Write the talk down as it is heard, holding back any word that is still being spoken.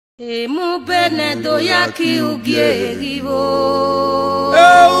Emu bene doyaki ugierivo.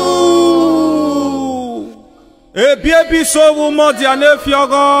 Ebiebi so wumo di Enofe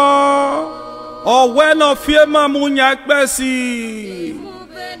owe no fie mamunya pesi.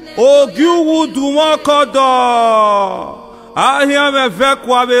 Ogiwu dumo kodo. Ahia me ve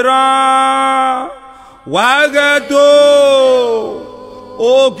kwabera. Wagedo.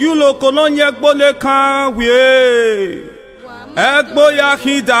 Ogiulo kono nyegbo le kan wie. Egbo ya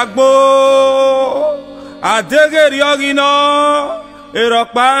hidagbo adegeri ogino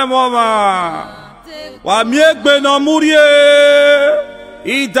eropa moma wa miegbe no murie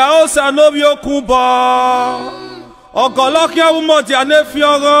ida Hosa Okunbo ogolokia umo di Enofe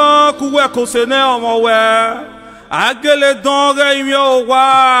kuwe kosene omowe agele donre imi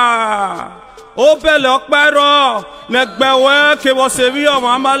owa obele okpero negbewe ke wo sevi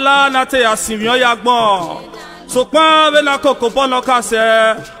omo amala na te yasimio yagbon. So kwa vena koko bono kase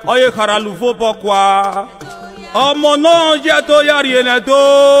oye karaluvo bokwa omo no yeto yari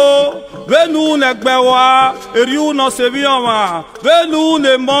enedo venu negbewa eriu no sevioma venu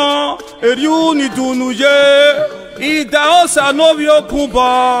ne mo eriu ni dunuye ida Hosa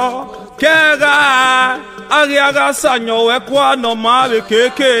Okunbo kega ariaga sanyo we kwa no ma be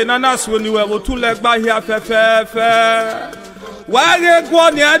keke na nasweni we botulegba hia fefefe wage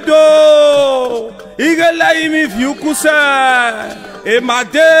gwoni edo igela imi viukuse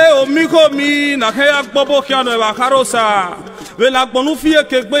emade omikomi na heya gbobo kiano eba karosa vela gbonu fie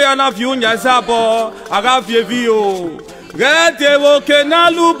kegbe ya na viu nyazabo aga vievio gede woke na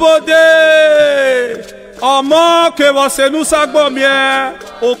lubode omo ke wose nusa gbomie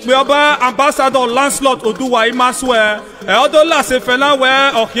okpe oba ambassador Lancelot Oduwa imaswe e odo la se fena we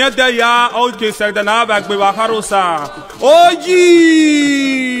okien de ya o ke se de na ba gbe wa karosa oji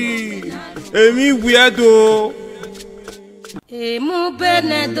emi weirdo Emu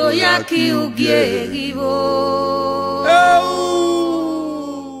bene doyaki ugierivo.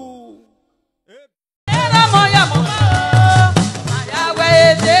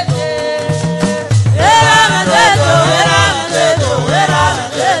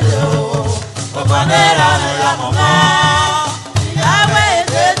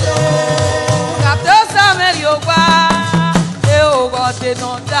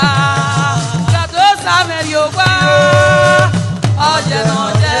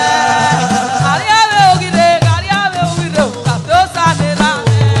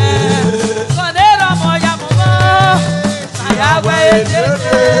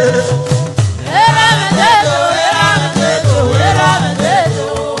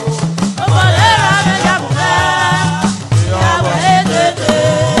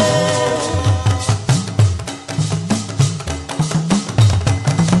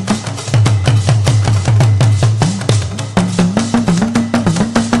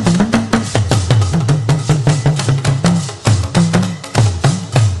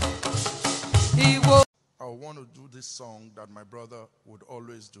 Song that my brother would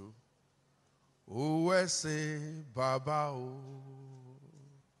always do. Uwese baba o,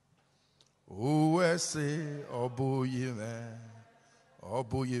 uwese obuyime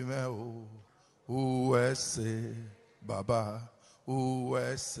o, uwese baba,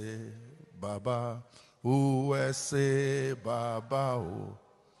 uwese baba, uwese baba o,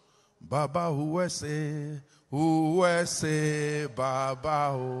 baba uwese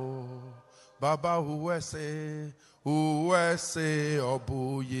baba o, baba uwese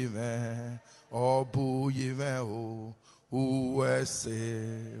obuyime o,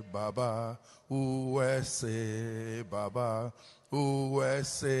 uwese baba, uwese baba,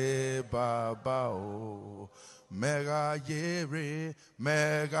 uwese baba o, mega yere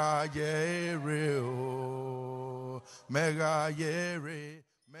o, mega yere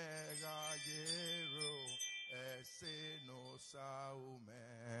o, ese no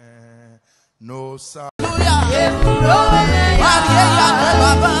saume no sa.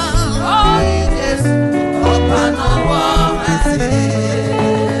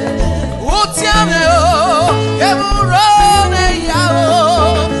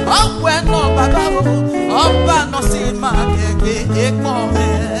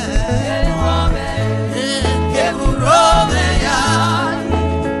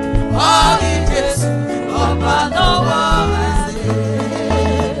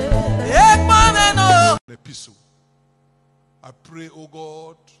 Epistle. I pray, oh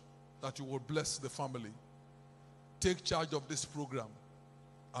God, that you will bless the family. Take charge of this program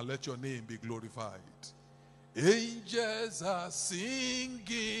and let your name be glorified. Angels are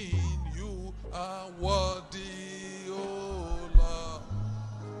singing, you are worthy, oh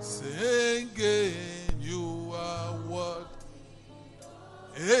Lord. Singing, you are worthy.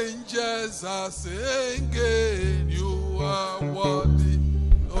 Angels are singing, you are worthy,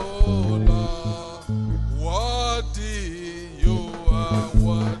 oh Lord. Worthy, you are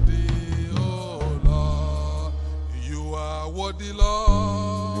worthy, oh Lord. You are worthy,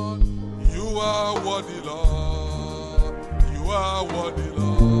 Lord. You are worthy, Lord. You are worthy,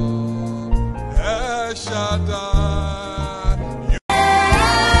 Lord. El Shaddai.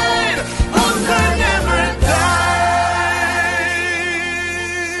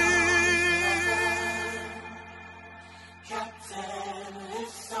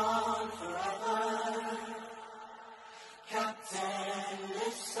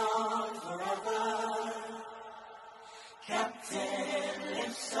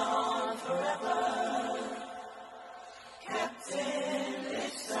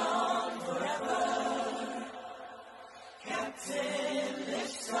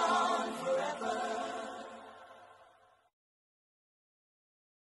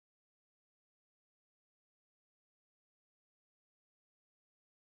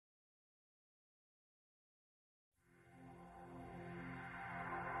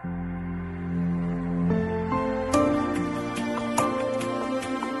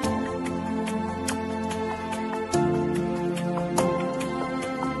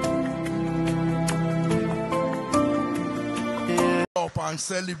 And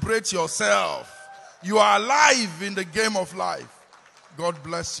celebrate yourself. You are alive in the game of life. God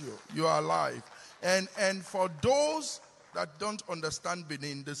bless you. You are alive. And for those that don't understand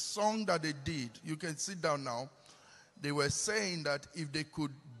Benin, the song that they did, you can sit down now. They were saying that if they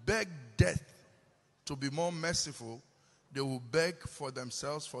could beg death to be more merciful, they will beg for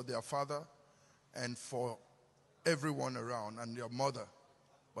themselves, for their father, and for everyone around, and their mother.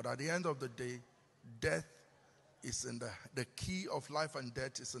 But at the end of the day, death is in the key of life and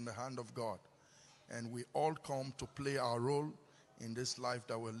death is in the hand of God. And we all come to play our role in this life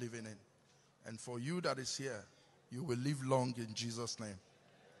that we're living in. And for you that is here, you will live long in Jesus' name.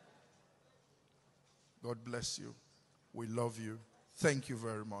 God bless you. We love you. Thank you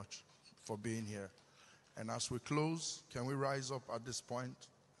very much for being here. And as we close, can we rise up at this point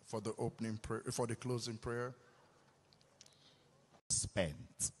for the opening prayer, for the closing prayer?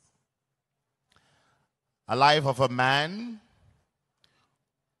 Spent. A life of a man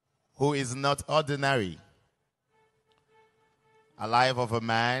who is not ordinary. A life of a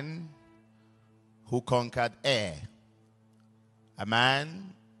man who conquered air. A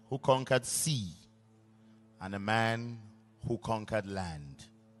man who conquered sea. And a man who conquered land.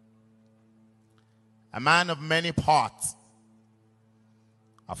 A man of many parts.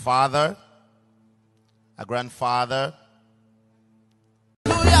 A father, a grandfather,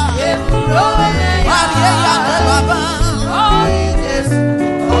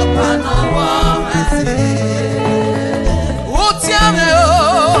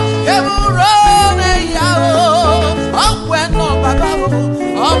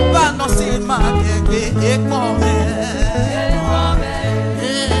 Oh,